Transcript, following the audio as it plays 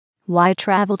Why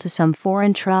travel to some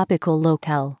foreign tropical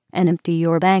locale and empty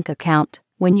your bank account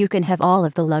when you can have all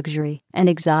of the luxury and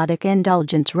exotic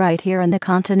indulgence right here in the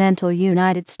continental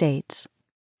United States?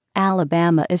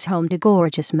 Alabama is home to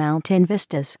gorgeous mountain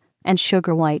vistas and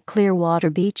sugar-white Clearwater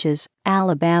beaches.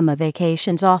 Alabama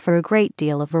vacations offer a great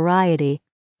deal of variety.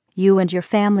 You and your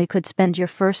family could spend your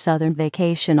first southern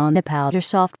vacation on the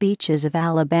powder-soft beaches of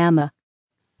Alabama.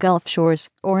 Gulf Shores,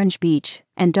 Orange Beach,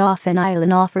 and Dauphin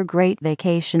Island offer great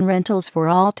vacation rentals for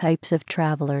all types of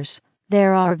travelers.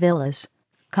 There are villas,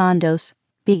 condos,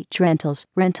 beach rentals,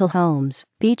 rental homes,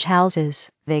 beach houses,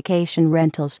 vacation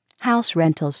rentals, house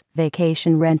rentals,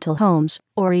 vacation rental homes,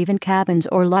 or even cabins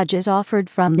or lodges offered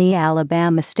from the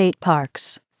Alabama state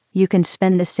parks. You can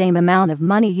spend the same amount of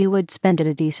money you would spend at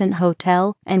a decent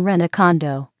hotel and rent a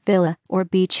condo, villa, or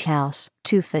beach house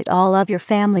to fit all of your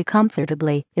family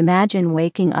comfortably. Imagine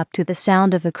waking up to the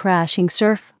sound of a crashing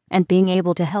surf and being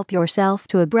able to help yourself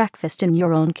to a breakfast in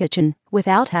your own kitchen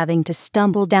without having to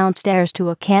stumble downstairs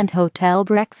to a canned hotel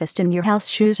breakfast in your house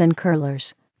shoes and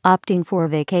curlers. Opting for a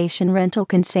vacation rental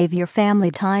can save your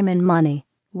family time and money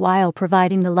while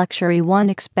providing the luxury one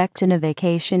expects in a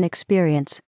vacation experience.